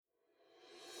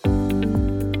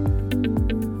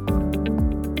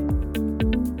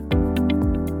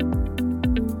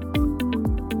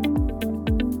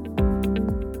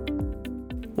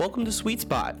Welcome to Sweet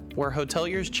Spot, where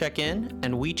hoteliers check in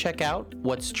and we check out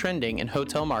what's trending in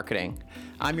hotel marketing.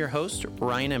 I'm your host,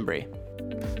 Ryan Embry.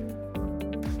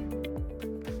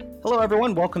 Hello,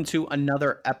 everyone. Welcome to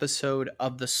another episode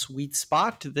of The Sweet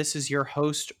Spot. This is your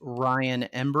host, Ryan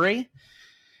Embry.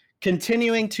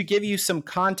 Continuing to give you some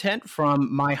content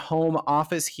from my home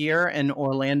office here in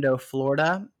Orlando,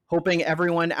 Florida. Hoping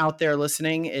everyone out there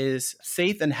listening is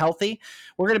safe and healthy.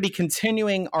 We're going to be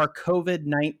continuing our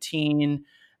COVID-19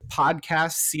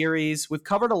 podcast series. We've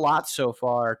covered a lot so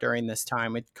far during this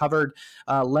time. We've covered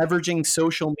leveraging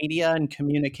social media and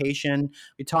communication.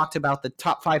 We talked about the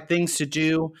top 5 things to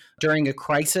do during a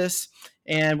crisis.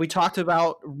 And we talked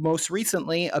about most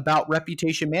recently about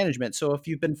reputation management. So if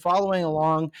you've been following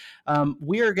along,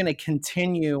 we are going to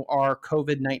continue our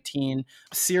COVID-19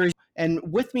 series. And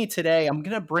with me today, I'm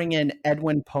going to bring in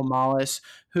Edwin Pomalis,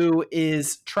 who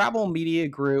is Travel Media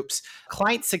Group's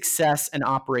Client Success and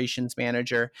Operations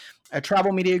Manager. At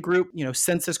Travel Media Group,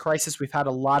 since this crisis, we've had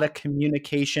a lot of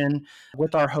communication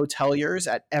with our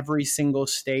hoteliers at every single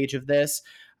stage of this.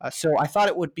 So I thought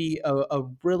it would be a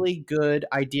really good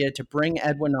idea to bring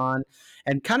Edwin on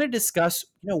and kind of discuss,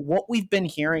 what we've been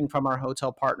hearing from our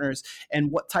hotel partners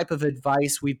and what type of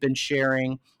advice we've been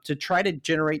sharing to try to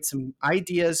generate some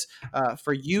ideas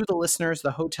for you, the listeners,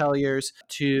 the hoteliers,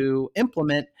 to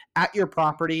implement at your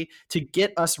property to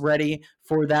get us ready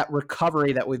for that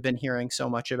recovery that we've been hearing so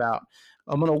much about.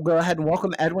 I'm going to go ahead and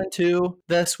welcome Edwin to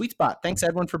the Sweet Spot. Thanks,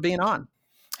 Edwin, for being on.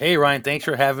 Hey, Ryan, thanks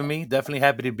for having me. Definitely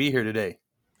happy to be here today.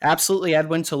 Absolutely,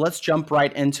 Edwin. So let's jump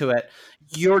right into it.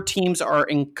 Your teams are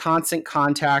in constant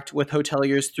contact with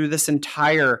hoteliers through this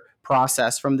entire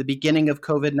process from the beginning of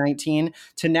COVID-19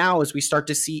 to now as we start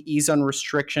to see ease on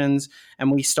restrictions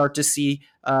and we start to see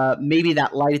maybe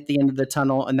that light at the end of the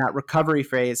tunnel and that recovery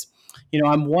phase.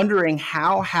 I'm wondering,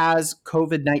 how has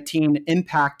COVID-19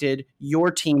 impacted your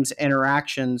team's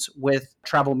interactions with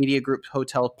Travel Media Group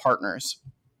hotel partners?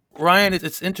 Ryan,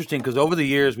 it's interesting because over the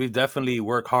years, we've definitely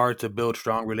worked hard to build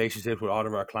strong relationships with all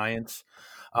of our clients.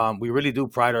 We really do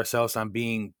pride ourselves on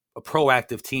being a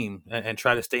proactive team and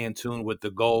try to stay in tune with the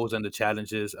goals and the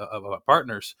challenges of our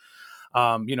partners.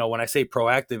 When I say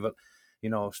proactive,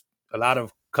 a lot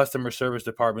of customer service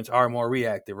departments are more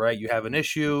reactive, right? You have an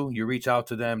issue, you reach out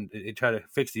to them, they try to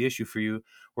fix the issue for you.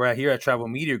 Where here at Travel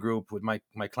Media Group with my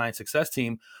client success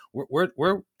team,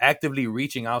 we're actively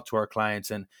reaching out to our clients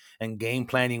and game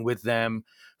planning with them,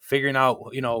 figuring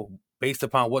out, based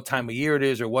upon what time of year it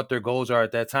is or what their goals are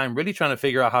at that time, really trying to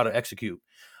figure out how to execute.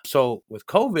 So with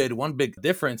COVID, one big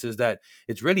difference is that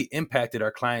it's really impacted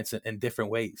our clients in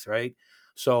different ways, right?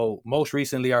 So most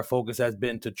recently, our focus has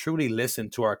been to truly listen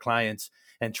to our clients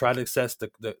and try to assess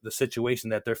the situation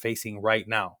that they're facing right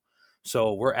now.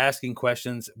 So we're asking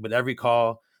questions with every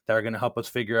call that are going to help us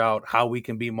figure out how we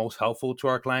can be most helpful to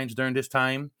our clients during this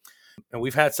time. And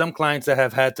we've had some clients that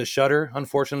have had to shutter,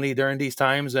 unfortunately, during these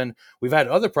times. And we've had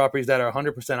other properties that are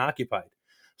 100% occupied.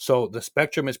 So the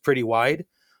spectrum is pretty wide.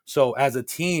 So as a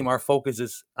team, our focus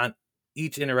is on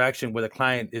each interaction with a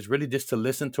client is really just to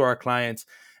listen to our clients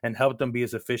and help them be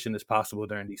as efficient as possible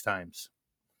during these times.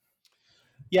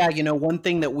 Yeah, one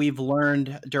thing that we've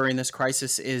learned during this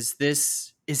crisis is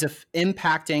this is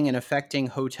impacting and affecting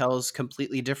hotels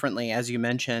completely differently, as you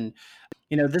mentioned.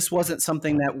 This wasn't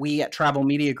something that we at Travel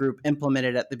Media Group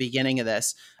implemented at the beginning of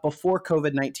this. Before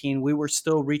COVID-19, we were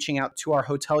still reaching out to our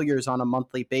hoteliers on a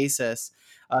monthly basis.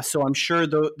 So I'm sure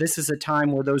this is a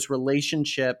time where those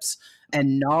relationships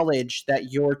and knowledge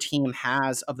that your team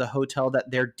has of the hotel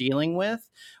that they're dealing with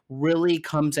really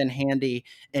comes in handy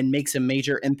and makes a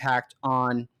major impact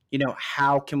on,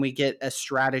 how can we get a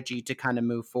strategy to kind of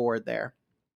move forward there.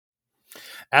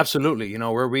 Absolutely.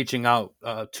 We're reaching out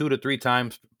 2 to 3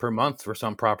 times per month for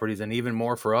some properties and even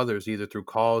more for others, either through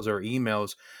calls or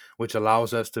emails, which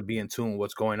allows us to be in tune with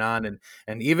what's going on.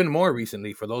 And even more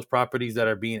recently, for those properties that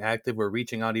are being active, we're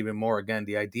reaching out even more. Again,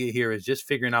 the idea here is just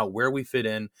figuring out where we fit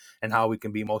in and how we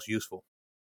can be most useful.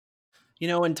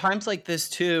 In times like this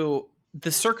too,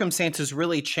 the circumstances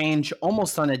really change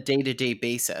almost on a day-to-day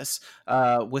basis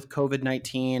with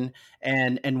COVID-19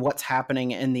 and what's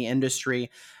happening in the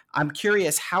industry. I'm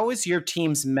curious, how has your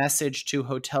team's message to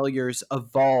hoteliers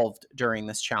evolved during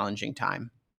this challenging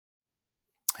time?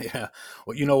 Yeah.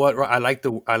 Well, you know what? I like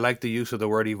the use of the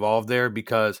word evolve there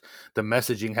because the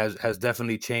messaging has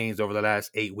definitely changed over the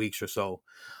last 8 weeks or so.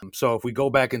 So if we go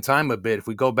back in time a bit, if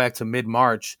we go back to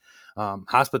mid-March,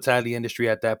 hospitality industry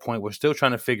at that point, we're still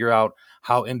trying to figure out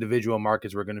how individual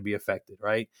markets were going to be affected,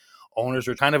 right? Owners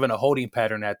were kind of in a holding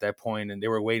pattern at that point, and they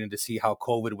were waiting to see how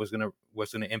COVID was going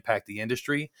to impact the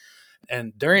industry.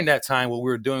 And during that time, what we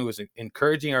were doing was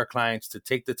encouraging our clients to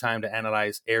take the time to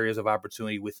analyze areas of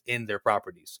opportunity within their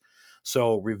properties.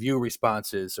 So, review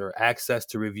responses or access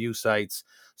to review sites,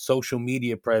 social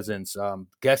media presence,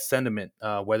 guest sentiment,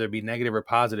 whether it be negative or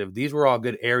positive. These were all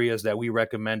good areas that we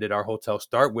recommended our hotel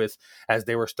start with as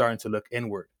they were starting to look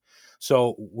inward.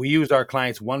 So, we used our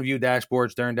clients' OneView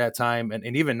dashboards during that time,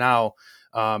 and even now,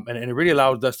 and it really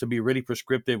allowed us to be really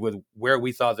prescriptive with where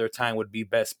we thought their time would be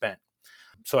best spent.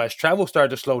 So as travel started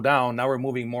to slow down, now we're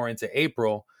moving more into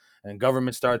April, and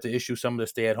government started to issue some of the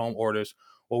stay-at-home orders.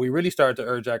 What we really started to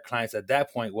urge our clients at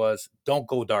that point was don't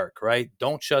go dark, right?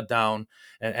 Don't shut down.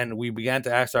 And we began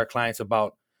to ask our clients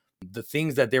about the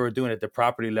things that they were doing at the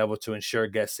property level to ensure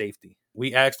guest safety.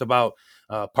 We asked about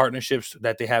partnerships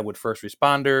that they had with first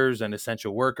responders and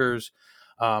essential workers.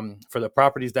 For the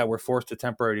properties that were forced to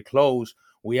temporarily close,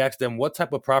 we asked them what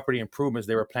type of property improvements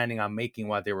they were planning on making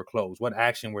while they were closed. What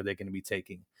action were they going to be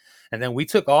taking? And then we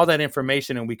took all that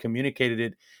information and we communicated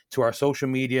it to our social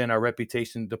media and our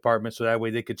reputation department so that way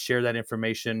they could share that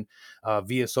information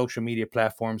via social media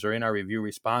platforms or in our review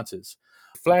responses.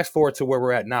 Flash forward to where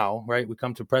we're at now, right? We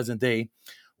come to present day.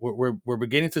 We're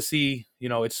beginning to see,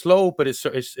 it's slow, but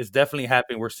it's definitely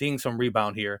happening. We're seeing some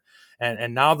rebound here.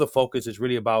 And now the focus is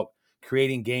really about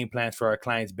creating game plans for our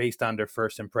clients based on their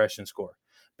first impression score,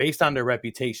 based on their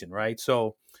reputation, right?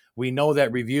 So we know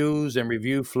that reviews and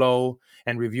review flow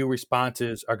and review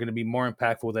responses are going to be more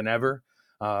impactful than ever,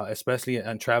 especially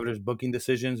on travelers' booking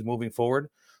decisions moving forward.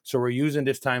 So we're using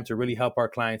this time to really help our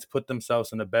clients put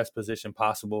themselves in the best position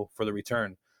possible for the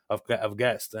return of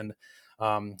guests. And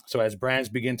so as brands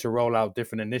begin to roll out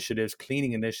different initiatives,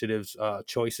 cleaning initiatives,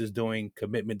 Choice is doing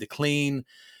Commitment to Clean,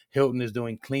 Hilton is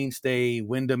doing Clean Stay,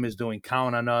 Wyndham is doing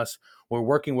Count on Us. We're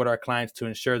working with our clients to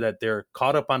ensure that they're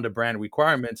caught up on the brand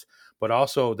requirements, but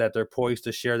also that they're poised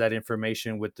to share that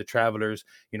information with the travelers,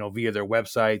 via their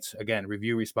websites, again,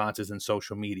 review responses and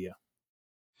social media.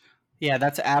 Yeah,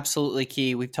 that's absolutely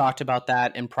key. We've talked about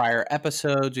that in prior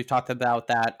episodes. We've talked about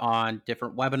that on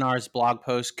different webinars, blog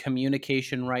posts.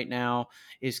 Communication right now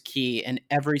is key, and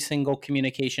every single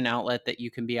communication outlet that you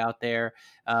can be out there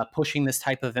pushing this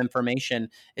type of information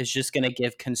is just going to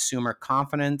give consumer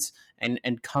confidence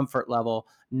and comfort level,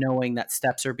 knowing that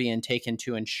steps are being taken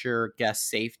to ensure guest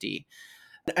safety.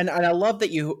 And I love that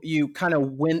you kind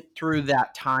of went through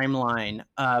that timeline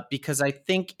because I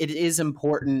think it is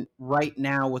important right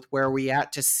now with where we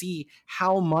at to see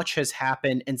how much has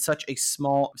happened in such a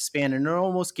small span, and it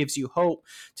almost gives you hope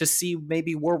to see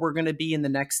maybe where we're going to be in the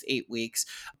next 8 weeks.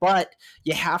 But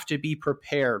you have to be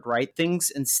prepared, right? Things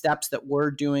and steps that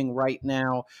we're doing right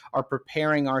now are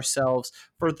preparing ourselves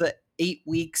for the 8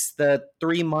 weeks, the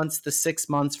 3 months, the 6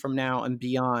 months from now and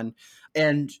beyond.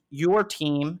 And your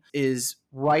team is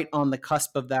right on the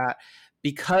cusp of that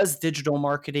because digital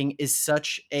marketing is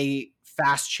such a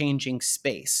fast changing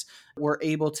space. We're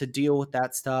able to deal with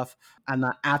that stuff on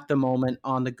the at the moment,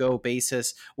 on the go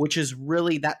basis, which is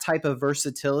really that type of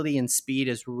versatility and speed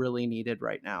is really needed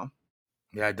right now.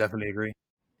 Yeah, I definitely agree.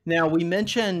 Now, we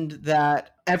mentioned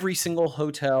that every single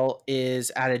hotel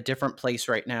is at a different place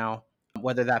right now,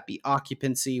 whether that be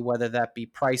occupancy, whether that be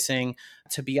pricing,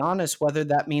 to be honest, whether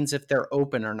that means if they're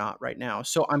open or not right now.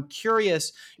 So I'm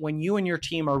curious, when you and your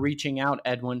team are reaching out,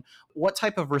 Edwin, what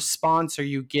type of response are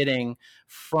you getting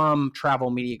from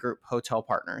Travel Media Group hotel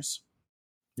partners?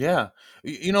 Yeah.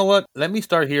 You know what? Let me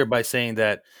start here by saying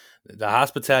that the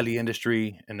hospitality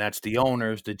industry, and that's the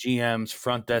owners, the GMs,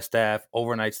 front desk staff,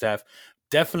 overnight staff,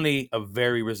 definitely a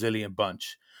very resilient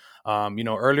bunch.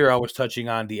 Earlier I was touching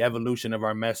on the evolution of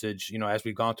our message, as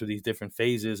we've gone through these different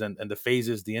phases and the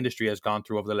phases the industry has gone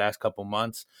through over the last couple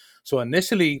months. So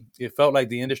initially it felt like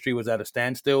the industry was at a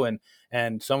standstill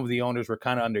and some of the owners were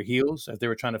kind of under heels as they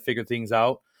were trying to figure things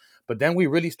out. But then we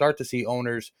really start to see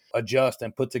owners adjust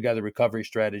and put together recovery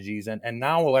strategies. And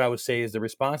now what I would say is the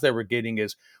response that we're getting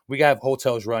is we have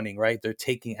hotels running, right? They're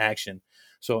taking action.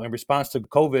 So in response to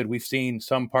COVID, we've seen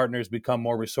some partners become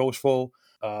more resourceful,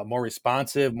 more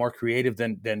responsive, more creative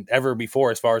than ever before.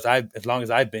 As long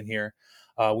as I've been here,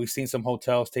 we've seen some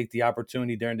hotels take the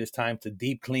opportunity during this time to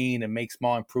deep clean and make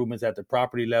small improvements at the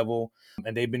property level,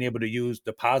 and they've been able to use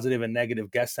the positive and negative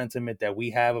guest sentiment that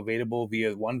we have available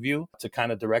via OneView to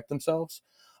kind of direct themselves.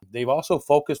 They've also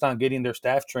focused on getting their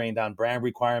staff trained on brand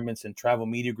requirements and travel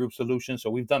media group solutions.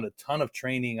 So we've done a ton of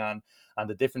training on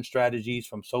the different strategies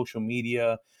from social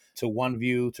media to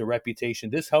OneView to reputation,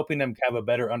 this helping them have a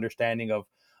better understanding of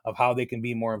how they can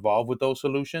be more involved with those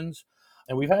solutions.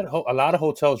 And we've had a lot of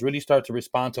hotels really start to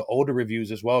respond to older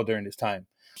reviews as well during this time.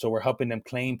 So we're helping them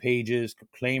claim pages,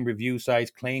 claim review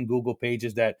sites, claim Google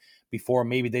pages that before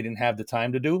maybe they didn't have the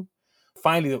time to do.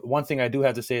 Finally, one thing I do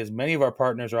have to say is many of our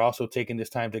partners are also taking this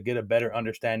time to get a better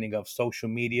understanding of social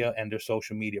media and their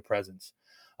social media presence.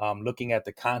 Looking at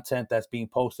the content that's being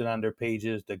posted on their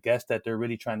pages, the guests that they're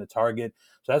really trying to target.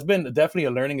 So that's been definitely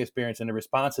a learning experience, and the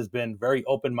response has been very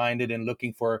open minded and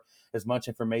looking for as much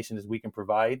information as we can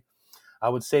provide. I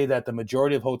would say that the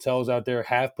majority of hotels out there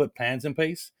have put plans in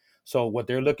place. So what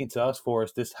they're looking to us for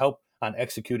is this help on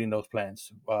executing those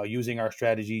plans, using our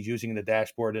strategies, using the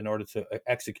dashboard in order to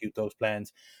execute those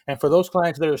plans. And for those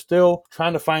clients that are still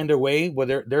trying to find their way, well,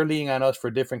 they're leaning on us for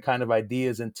different kind of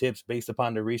ideas and tips based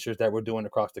upon the research that we're doing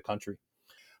across the country.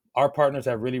 Our partners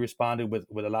have really responded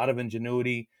with a lot of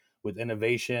ingenuity, with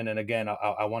innovation, and again,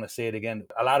 I want to say it again,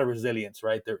 a lot of resilience.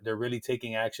 Right, they're really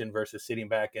taking action versus sitting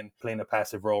back and playing a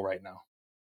passive role right now.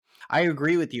 I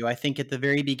agree with you. I think at the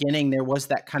very beginning, there was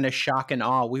that kind of shock and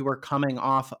awe. We were coming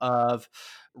off of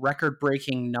record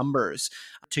breaking numbers.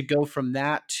 To go from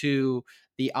that to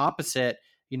the opposite,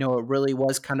 it really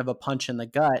was kind of a punch in the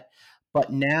gut. But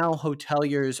now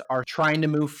hoteliers are trying to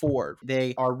move forward.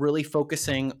 They are really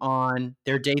focusing on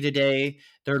their day to day.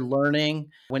 They're learning.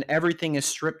 When everything is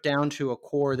stripped down to a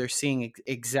core, they're seeing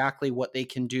exactly what they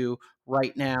can do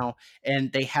right now.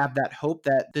 And they have that hope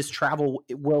that this travel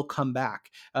will come back,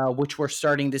 which we're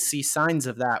starting to see signs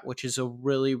of that, which is a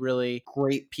really, really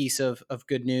great piece of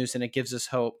good news. And it gives us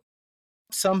hope.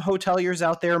 Some hoteliers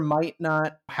out there might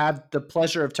not have the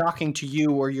pleasure of talking to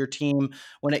you or your team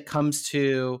when it comes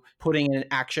to putting an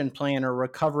action plan or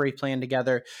recovery plan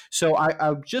together. So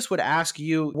I just would ask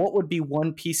you, what would be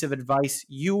one piece of advice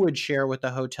you would share with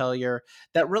a hotelier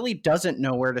that really doesn't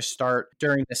know where to start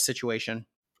during this situation?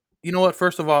 You know what?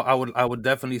 First of all, I would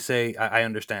definitely say I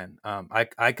understand.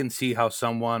 I can see how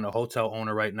someone, a hotel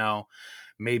owner right now,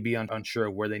 may be unsure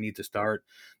of where they need to start.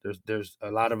 There's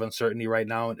a lot of uncertainty right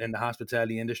now in the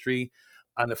hospitality industry.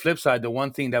 On the flip side, the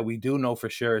one thing that we do know for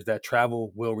sure is that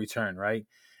travel will return, right?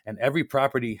 And every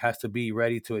property has to be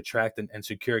ready to attract and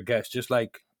secure guests, just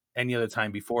like any other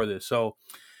time before this. So,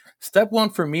 step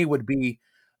one for me would be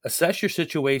assess your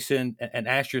situation and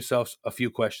ask yourself a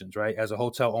few questions, right? As a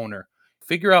hotel owner,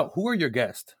 figure out who are your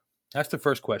guests. That's the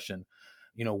first question.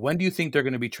 When do you think they're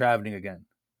going to be traveling again?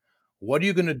 What are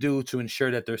you going to do to ensure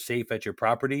that they're safe at your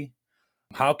property?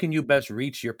 How can you best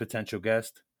reach your potential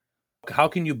guest? How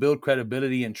can you build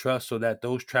credibility and trust so that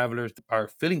those travelers are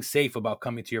feeling safe about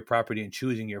coming to your property and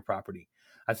choosing your property?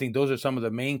 I think those are some of the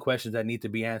main questions that need to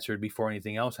be answered before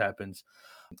anything else happens.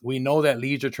 We know that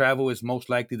leisure travel is most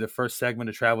likely the first segment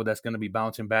of travel that's going to be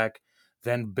bouncing back,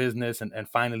 then business, and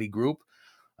finally group.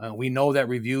 We know that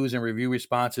reviews and review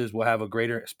responses will have a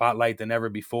greater spotlight than ever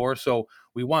before. So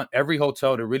we want every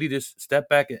hotel to really just step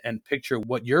back and picture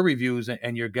what your reviews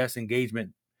and your guest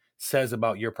engagement says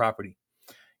about your property.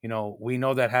 We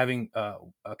know that having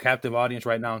a captive audience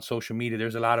right now on social media,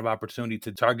 there's a lot of opportunity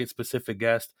to target specific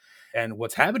guests. And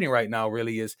what's happening right now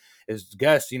really is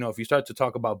guests. If you start to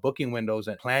talk about booking windows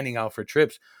and planning out for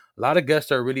trips, a lot of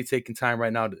guests are really taking time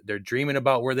right now. They're dreaming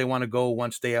about where they want to go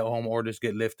once stay-at-home orders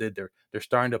get lifted. They're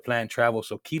starting to plan travel.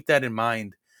 So keep that in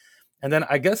mind. And then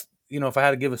I guess, if I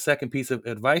had to give a second piece of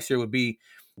advice here would be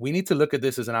we need to look at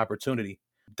this as an opportunity.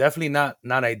 Definitely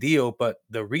not ideal, but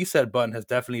the reset button has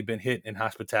definitely been hit in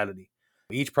hospitality.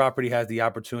 Each property has the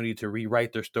opportunity to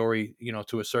rewrite their story,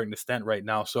 to a certain extent right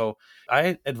now. So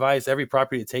I advise every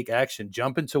property to take action,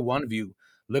 jump into one view,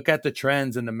 look at the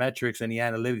trends and the metrics and the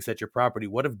analytics at your property.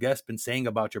 What have guests been saying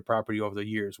about your property over the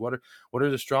years? What are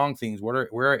the strong things? Where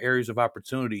are areas of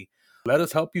opportunity? Let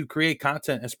us help you create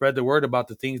content and spread the word about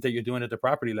the things that you're doing at the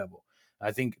property level.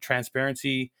 I think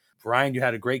transparency. Ryan, you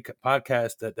had a great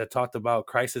podcast that talked about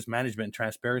crisis management, and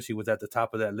transparency was at the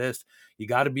top of that list. You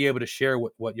got to be able to share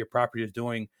what your property is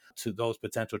doing to those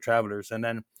potential travelers. And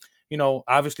then,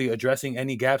 obviously addressing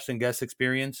any gaps in guest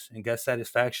experience and guest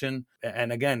satisfaction.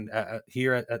 And again,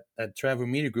 here at Travel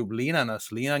Media Group, lean on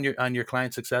us, lean on your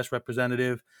client success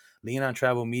representative, lean on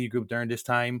Travel Media Group during this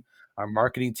time. Our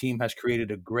marketing team has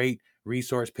created a great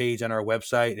resource page on our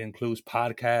website. It includes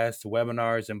podcasts,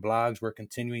 webinars, and blogs. We're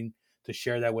continuing to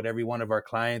share that with every one of our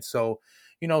clients. So,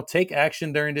 take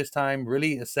action during this time,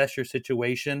 really assess your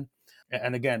situation.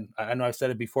 And again, I know I've said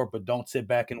it before, but don't sit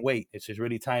back and wait. It's just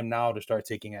really time now to start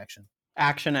taking action.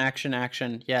 Action, action,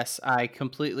 action. Yes, I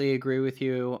completely agree with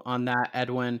you on that,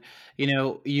 Edwin.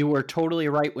 You were totally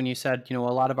right when you said, a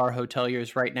lot of our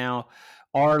hoteliers right now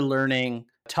are learning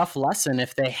a tough lesson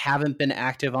if they haven't been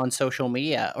active on social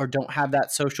media or don't have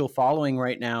that social following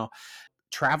right now.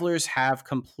 Travelers have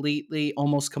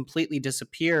almost completely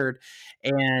disappeared,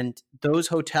 and those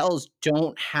hotels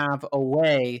don't have a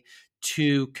way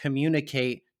to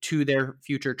communicate to their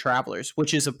future travelers,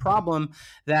 which is a problem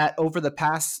that over the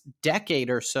past decade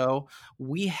or so,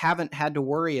 we haven't had to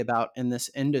worry about in this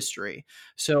industry.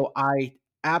 So I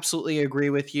absolutely agree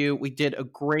with you. We did a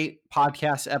great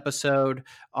podcast episode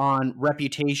on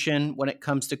reputation when it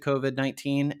comes to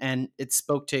COVID-19, and it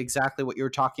spoke to exactly what you were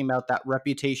talking about, that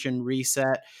reputation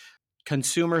reset.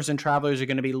 Consumers and travelers are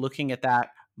going to be looking at that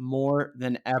more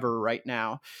than ever right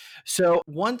now. So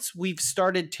once we've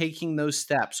started taking those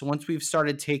steps, once we've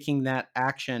started taking that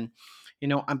action,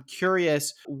 I'm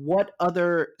curious, what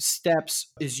other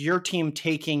steps is your team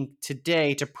taking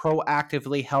today to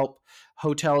proactively help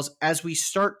hotels as we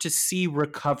start to see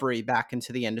recovery back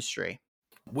into the industry?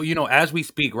 Well, as we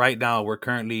speak right now, we're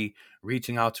currently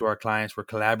reaching out to our clients. We're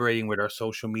collaborating with our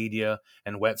social media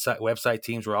and website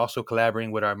teams. We're also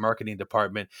collaborating with our marketing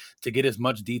department to get as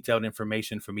much detailed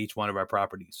information from each one of our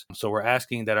properties. So we're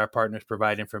asking that our partners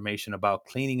provide information about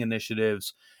cleaning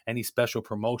initiatives, any special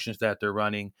promotions that they're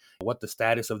running, what the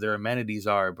status of their amenities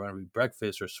are,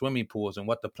 breakfast or swimming pools, and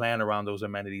what the plan around those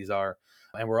amenities are.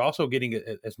 And we're also getting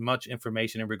as much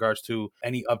information in regards to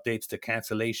any updates to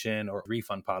cancellation or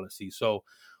refund policies. So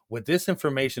with this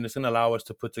information, it's going to allow us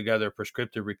to put together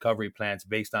prescriptive recovery plans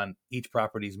based on each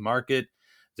property's market,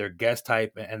 their guest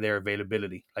type, and their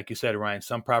availability. Like you said, Ryan,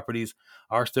 some properties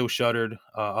are still shuttered,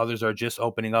 others are just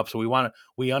opening up. So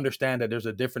we understand that there's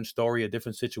a different story, a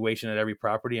different situation at every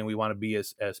property, and we want to be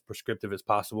as prescriptive as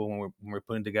possible when we're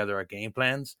putting together our game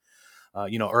plans.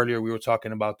 Earlier we were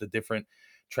talking about the different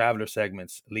traveler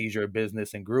segments, leisure,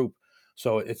 business, and group.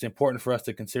 So it's important for us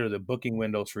to consider the booking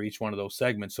windows for each one of those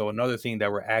segments. So another thing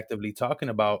that we're actively talking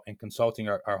about and consulting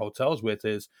our hotels with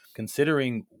is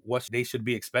considering what they should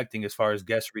be expecting as far as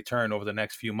guest return over the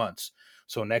next few months.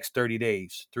 So next 30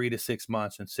 days, 3 to 6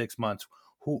 months, and 6 months,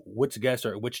 which guests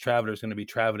or which traveler is going to be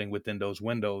traveling within those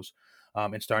windows,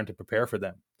 and starting to prepare for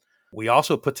them. We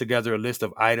also put together a list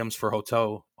of items for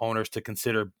hotel owners to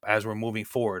consider as we're moving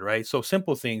forward, right? So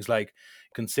simple things like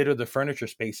consider the furniture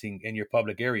spacing in your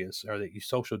public areas or the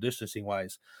social distancing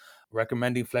wise,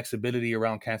 recommending flexibility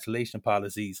around cancellation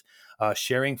policies,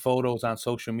 sharing photos on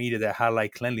social media that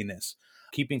highlight cleanliness,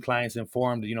 keeping clients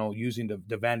informed, using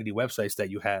the vanity websites that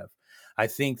you have. I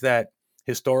think that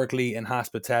historically in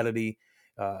hospitality,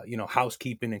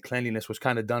 housekeeping and cleanliness was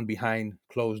kind of done behind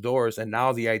closed doors. And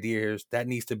now the idea here is there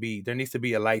needs to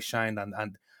be a light shined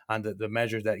on the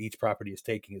measures that each property is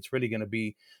taking. It's really going to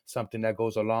be something that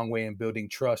goes a long way in building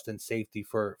trust and safety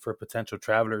for potential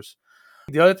travelers.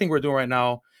 The other thing we're doing right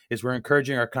now is we're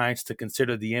encouraging our clients to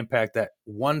consider the impact that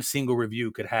one single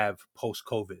review could have post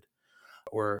COVID.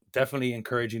 We're definitely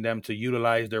encouraging them to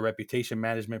utilize their reputation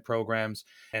management programs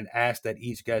and ask that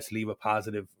each guest leave a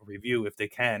positive review if they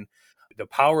can. The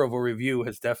power of a review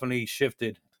has definitely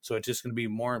shifted. So it's just going to be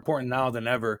more important now than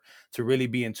ever to really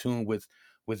be in tune with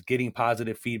getting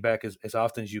positive feedback as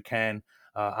often as you can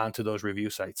onto those review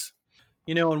sites.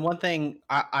 And one thing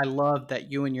I love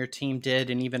that you and your team did,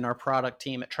 and even our product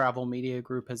team at Travel Media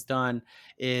Group has done,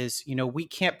 is, we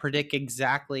can't predict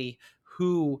exactly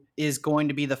who is going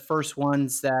to be the first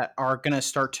ones that are going to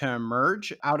start to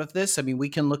emerge out of this. I mean, we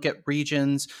can look at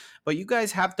regions, but you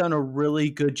guys have done a really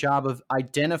good job of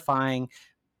identifying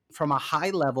from a high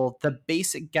level the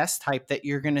basic guest type that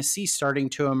you're going to see starting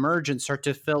to emerge and start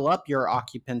to fill up your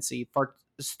occupancy,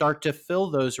 start to fill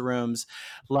those rooms,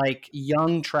 like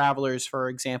young travelers, for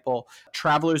example,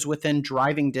 travelers within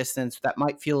driving distance that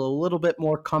might feel a little bit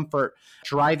more comfort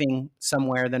driving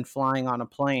somewhere than flying on a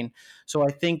plane. So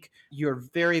I think you're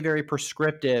very, very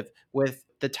prescriptive with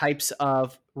the types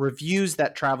of reviews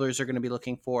that travelers are going to be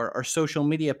looking for, or social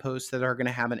media posts that are going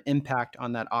to have an impact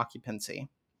on that occupancy.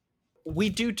 We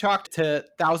do talk to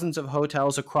thousands of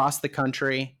hotels across the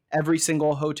country. Every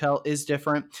single hotel is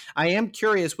different. I am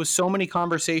curious, with so many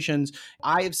conversations,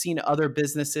 I have seen other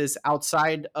businesses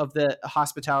outside of the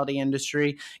hospitality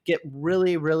industry get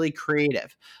really, really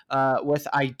creative with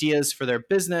ideas for their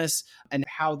business and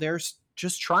how they're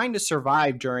just trying to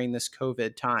survive during this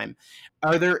COVID time.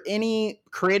 Are there any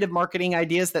creative marketing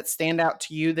ideas that stand out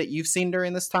to you that you've seen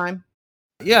during this time?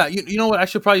 Yeah, you know what? I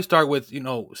should probably start with,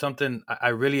 something I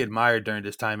really admired during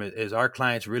this time is our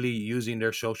clients really using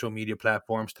their social media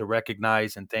platforms to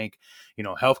recognize and thank,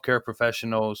 healthcare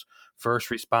professionals, first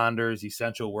responders,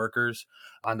 essential workers.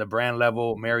 On the brand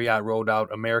level, Marriott rolled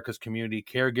out America's Community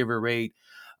Caregiver Rate.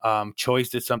 Choice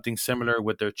did something similar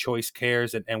with their Choice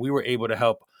Cares, and we were able to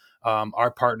help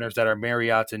our partners that are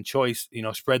Marriott's and Choice,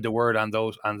 spread the word on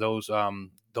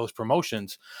those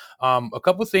promotions. A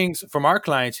couple things from our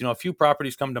clients, a few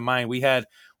properties come to mind. We had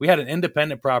an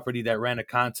independent property that ran a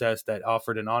contest that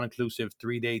offered an all-inclusive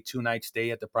 3-day, 2-night stay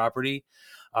at the property.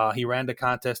 He ran the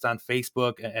contest on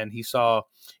Facebook, and he saw,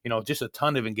 just a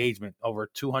ton of engagement, over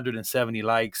 270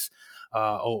 likes,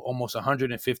 almost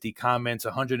 150 comments,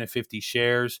 150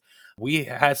 shares. We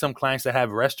had some clients that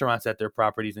have restaurants at their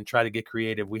properties and try to get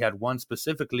creative. We had one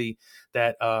specifically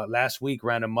that last week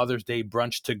ran a Mother's Day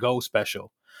brunch to go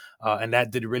special. And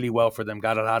that did really well for them,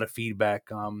 got a lot of feedback.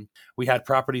 We had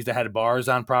properties that had bars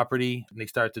on property, and they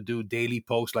started to do daily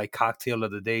posts like cocktail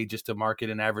of the day just to market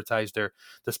and advertise the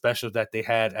specials that they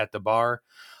had at the bar.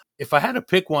 If I had to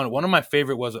pick one of my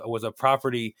favorite was a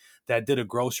property that did a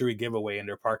grocery giveaway in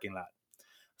their parking lot.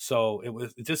 So it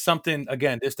was just something,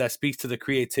 again, this that speaks to the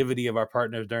creativity of our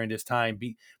partners during this time,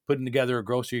 be putting together a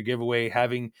grocery giveaway,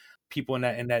 having people in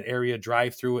that area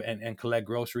drive through and collect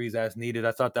groceries as needed.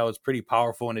 I thought that was pretty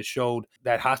powerful, and it showed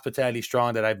that hospitality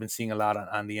strong that I've been seeing a lot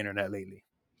on the internet lately.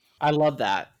 I love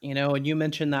that. And you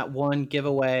mentioned that one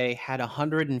giveaway had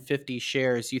 150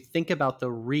 shares. You think about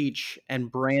the reach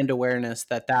and brand awareness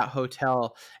that that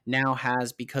hotel now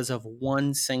has because of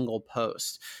one single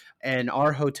post. And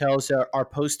our hotels are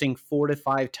posting 4 to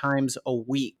 5 times a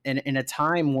week. And in a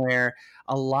time where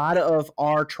a lot of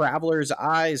our travelers'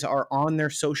 eyes are on their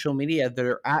social media,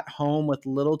 they're at home with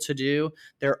little to do,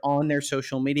 they're on their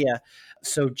social media.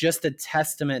 So just a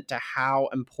testament to how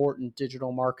important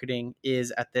digital marketing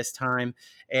is at this time.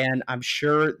 And I'm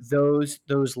sure those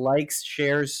likes,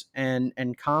 shares,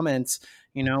 and comments,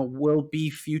 will be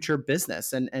future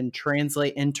business and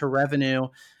translate into revenue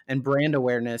and brand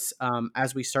awareness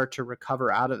as we start to recover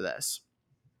out of this.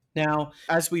 Now,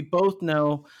 as we both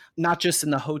know, not just in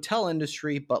the hotel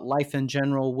industry, but life in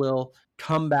general will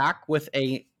come back with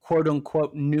a quote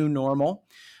unquote new normal.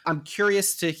 I'm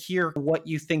curious to hear what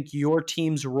you think your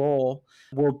team's role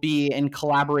will be in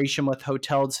collaboration with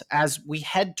hotels as we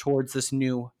head towards this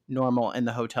new normal in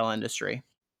the hotel industry.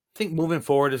 I think moving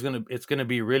forward it's gonna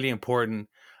be really important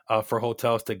for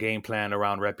hotels to game plan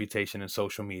around reputation and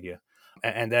social media,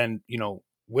 and then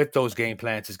with those game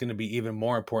plans, it's going to be even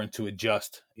more important to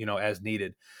adjust as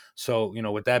needed. So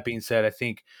with that being said, I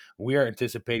think we are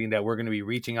anticipating that we're going to be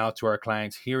reaching out to our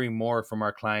clients, hearing more from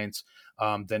our clients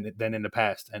than in the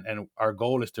past, and our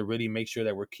goal is to really make sure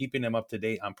that we're keeping them up to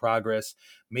date on progress,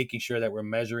 making sure that we're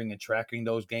measuring and tracking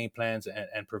those game plans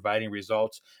and providing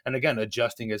results, and again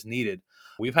adjusting as needed.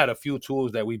 We've had a few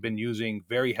tools that we've been using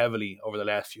very heavily over the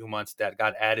last few months that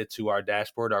got added to our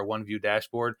dashboard, our OneView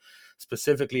dashboard.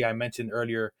 Specifically, I mentioned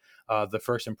earlier the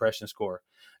first impression score.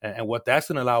 And what that's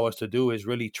going to allow us to do is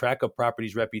really track a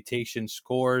property's reputation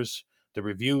scores, the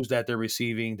reviews that they're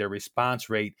receiving, their response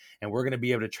rate, and we're going to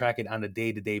be able to track it on a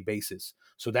day-to-day basis.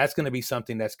 So that's going to be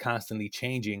something that's constantly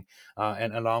changing.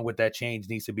 And along with that change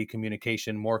needs to be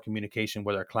communication, more communication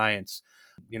with our clients.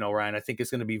 Ryan, I think it's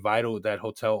going to be vital that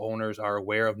hotel owners are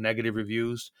aware of negative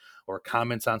reviews or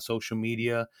comments on social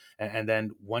media. And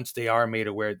then once they are made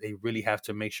aware, they really have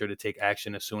to make sure to take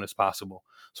action as soon as possible.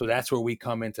 So that's where we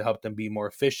come in to help them be more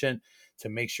efficient, to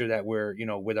make sure that we're,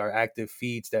 with our active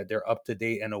feeds, that they're up to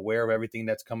date and aware of everything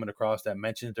that's coming across that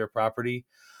mentions their property.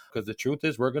 Because the truth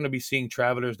is, we're going to be seeing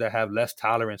travelers that have less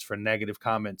tolerance for negative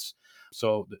comments.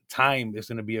 So the time is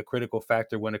going to be a critical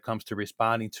factor when it comes to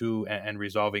responding to and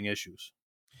resolving issues.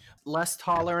 Less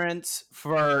tolerance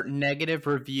for negative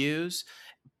reviews.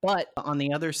 But on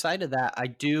the other side of that, I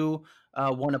do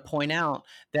want to point out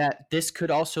that this could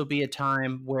also be a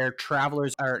time where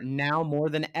travelers are now more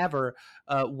than ever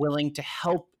willing to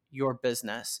help your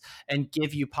business and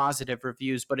give you positive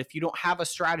reviews. But if you don't have a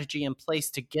strategy in place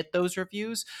to get those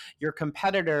reviews, your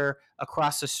competitor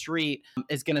across the street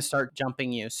is going to start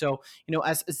jumping you. So,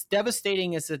 as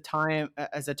devastating as a time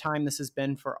this has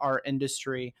been for our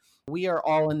industry, we are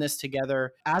all in this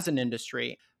together as an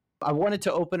industry. I wanted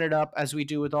to open it up as we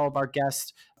do with all of our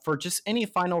guests for just any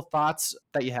final thoughts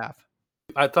that you have.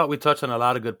 I thought we touched on a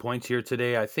lot of good points here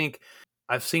today. I think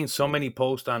I've seen so many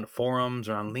posts on forums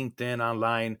or on LinkedIn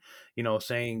online,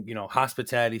 saying,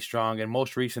 hospitality strong. And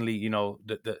most recently,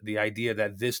 the idea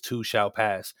that this too shall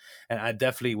pass. And I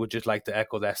definitely would just like to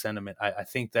echo that sentiment. I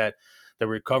think that the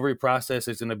recovery process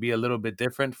is going to be a little bit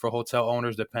different for hotel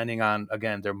owners, depending on,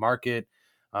 again, their market,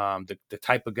 the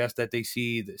type of guest that they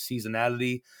see, the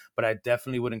seasonality. But I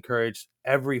definitely would encourage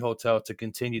every hotel to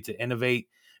continue to innovate,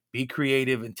 be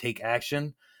creative, and take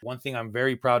action. One thing I'm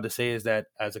very proud to say is that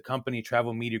as a company,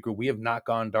 Travel Media Group, we have not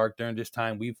gone dark during this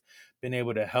time. We've been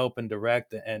able to help and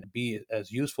direct and be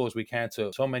as useful as we can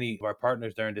to so many of our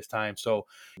partners during this time. So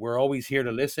we're always here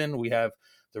to listen. We have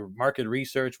the market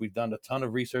research. We've done a ton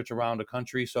of research around the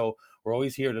country. So we're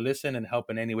always here to listen and help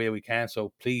in any way we can.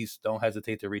 So please don't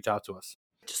hesitate to reach out to us.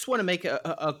 Just want to make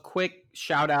a quick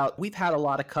shout out. We've had a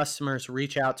lot of customers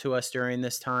reach out to us during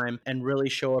this time and really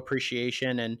show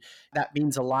appreciation. And that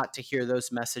means a lot to hear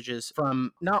those messages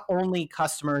from not only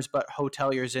customers, but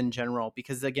hoteliers in general,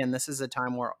 because again, this is a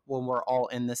time when we're all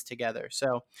in this together.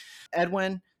 So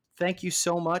Edwin, thank you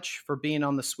so much for being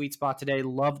on the Sweet Spot today.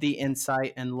 Love the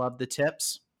insight and love the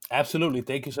tips. Absolutely.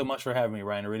 Thank you so much for having me,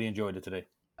 Ryan. I really enjoyed it today.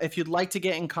 If you'd like to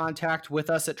get in contact with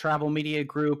us at Travel Media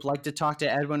Group, like to talk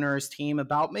to Edwin or his team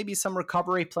about maybe some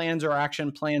recovery plans or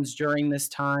action plans during this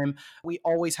time, we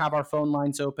always have our phone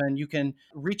lines open. You can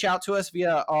reach out to us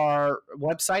via our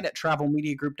website at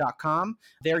travelmediagroup.com.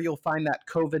 There you'll find that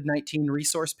COVID-19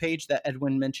 resource page that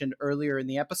Edwin mentioned earlier in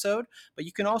the episode, but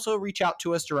you can also reach out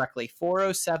to us directly,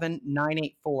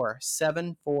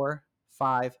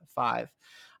 407-984-7455.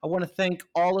 I want to thank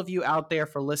all of you out there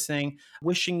for listening,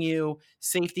 wishing you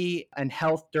safety and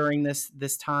health during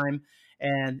this time.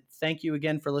 And thank you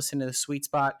again for listening to The Sweet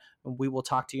Spot. We will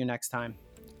talk to you next time.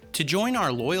 To join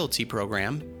our loyalty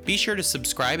program, be sure to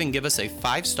subscribe and give us a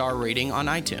 5-star rating on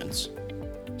iTunes.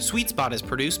 Sweet Spot is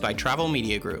produced by Travel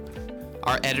Media Group.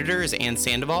 Our editor is Ann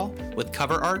Sandoval, with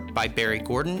cover art by Barry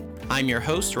Gordon. I'm your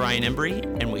host, Ryan Embry,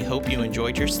 and we hope you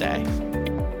enjoyed your stay.